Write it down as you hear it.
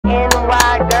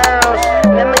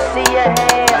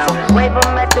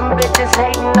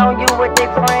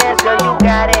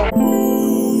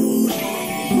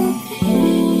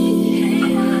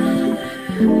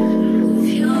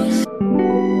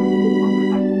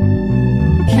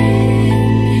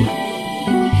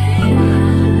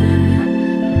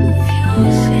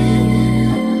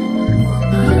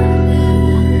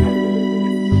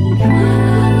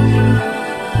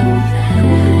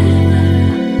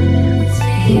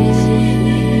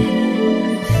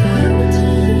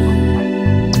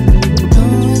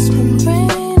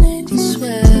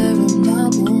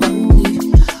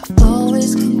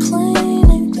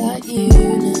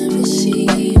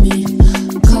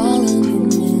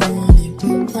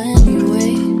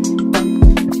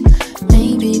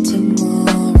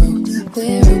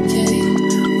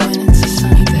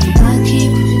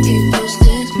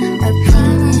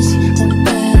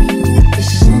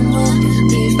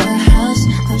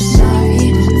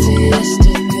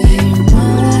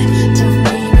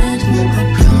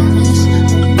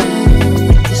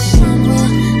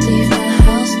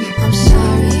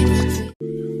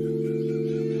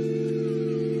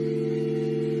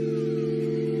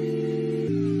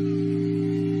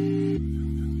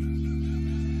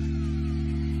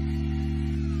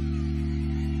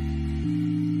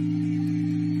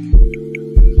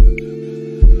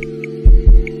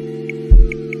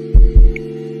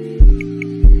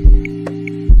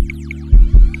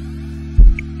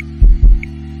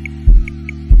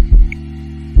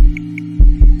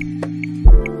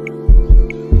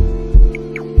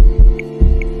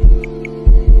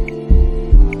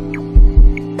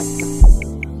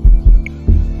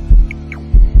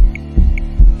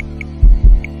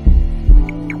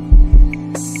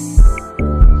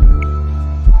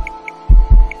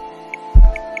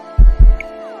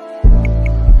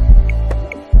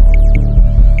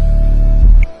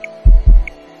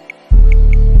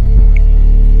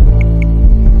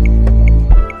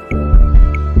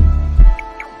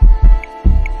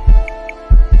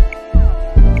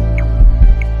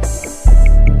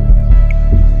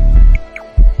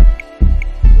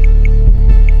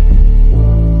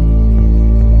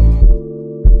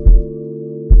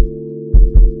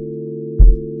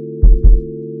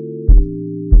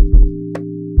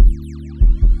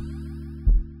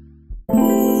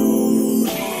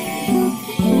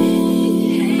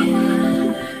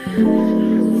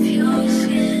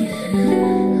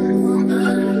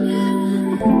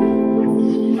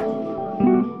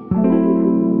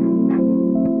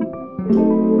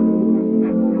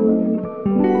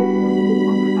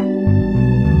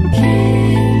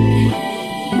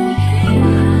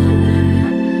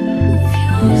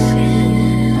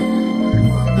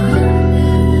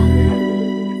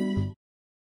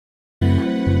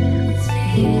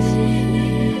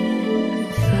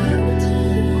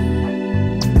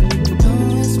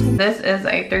This is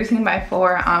a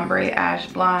 13x4 ombre ash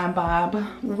blonde bob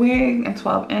wig in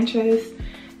 12 inches.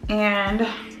 And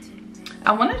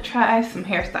I want to try some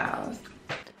hairstyles.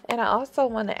 And I also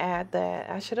want to add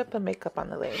that I should have put makeup on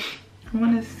the legs. I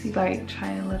want to see, like,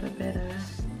 try a little bit of,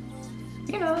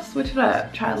 you know, switch it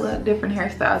up. Try a little different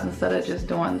hairstyles instead of just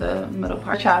doing the middle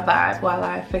part. Try vibe while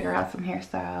I figure out some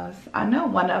hairstyles. I know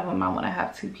one of them I want to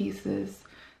have 2 pieces.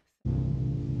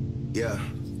 Yeah.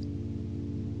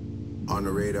 On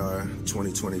the radar,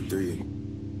 2023.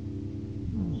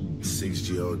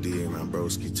 6GOD and my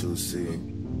broski 2C.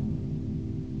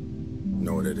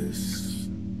 Know what it is.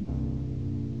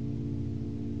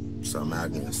 Some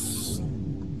madness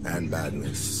and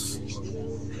badness.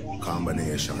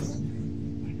 Combination.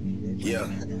 Yeah.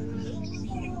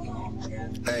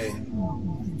 Hey.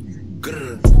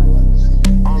 Grr.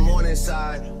 On morning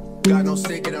side, got no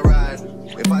stick in the ride.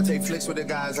 If I take flicks with the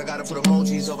guys, I gotta put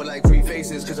emojis over like 3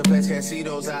 faces, cause the pets can't see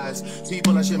those eyes.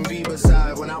 People I shouldn't be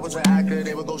beside. When I was an actor,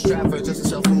 they would go Stratford just to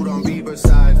sell food on Bieber's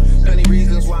side. Plenty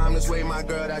reasons why I'm this way, my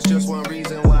girl, that's just one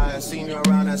reason why. I seen you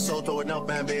around that Soto enough,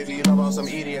 man, baby. You know about some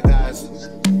idiot guys.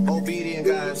 Obedient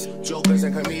guys, jokers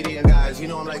and comedian guys. You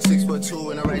know I'm like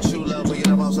 6'2" in the right shoe level, you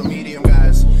know about some medium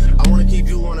guys. I wanna keep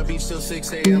you on the beach till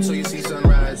 6 AM so you see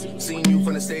sunrise. Seen you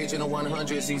from the stage in the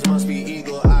 100s, these must be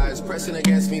eagle eyes. Pressing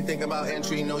against me, thinking about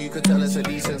entry, know you could tell it's a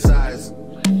decent size.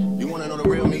 You wanna know the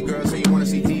real me, girl, so you wanna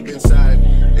see deep inside.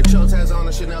 If Chills has on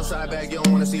a Chanel side bag, you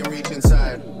don't wanna see him reach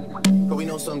inside. But we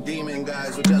know some demon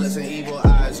guys with jealous and evil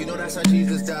eyes. You know that's how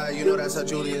Jesus died, you know that's how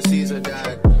Julius Caesar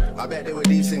died. I bet they were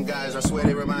decent guys, I swear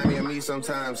they remind me of me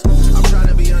sometimes. I'm trying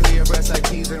to be under your breast like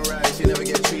peas and rice. You never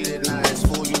get treated nice.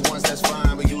 Fool you once, that's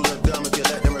fine, but you look dumb if you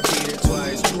let them repeat it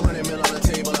twice. 200 mil on the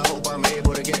table, I hope I'm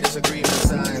able to get this agreement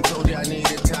signed. Told you I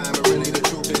needed time, but really the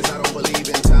truth is I don't believe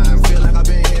in time. Feel like I've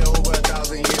been here over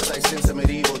 1,000 years, like since the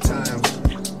medieval times.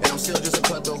 And I'm still just a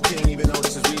cutthroat king, even though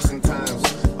this is recent times.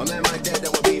 A man like that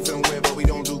we're beefing with, but we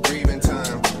don't do grieving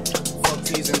time. Fuck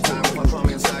teasing time, if I come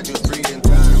inside, just breathing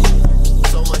time.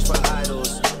 So much for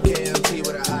idols, KMT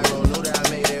with an eye roll. Knew that I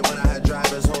made it when I had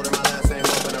drivers holding my last name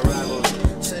up in a rival.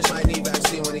 Since might need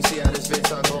vaccine when he see how this vid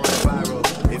start going viral.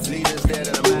 If leaders dead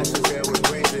and the masters there with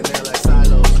brains in there like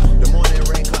silos. The morning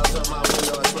rain clouds up my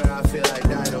window, I swear I feel like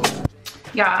Dido.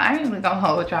 Y'all, I ain't even gonna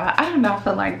hold y'all. I do not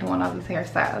feel like doing all these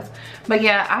hairstyles. But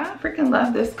yeah, I freaking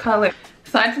love this color.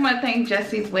 So I just want to thank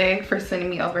Jessie's Wig for sending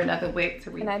me over another wig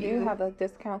to review. And I do have a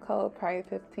discount code, Pryor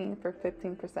 15 for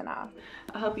 15% off.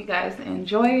 I hope you guys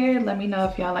enjoy it. Let me know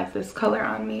if y'all like this color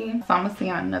on me. So I'm gonna see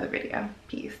you on another video.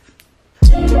 Peace.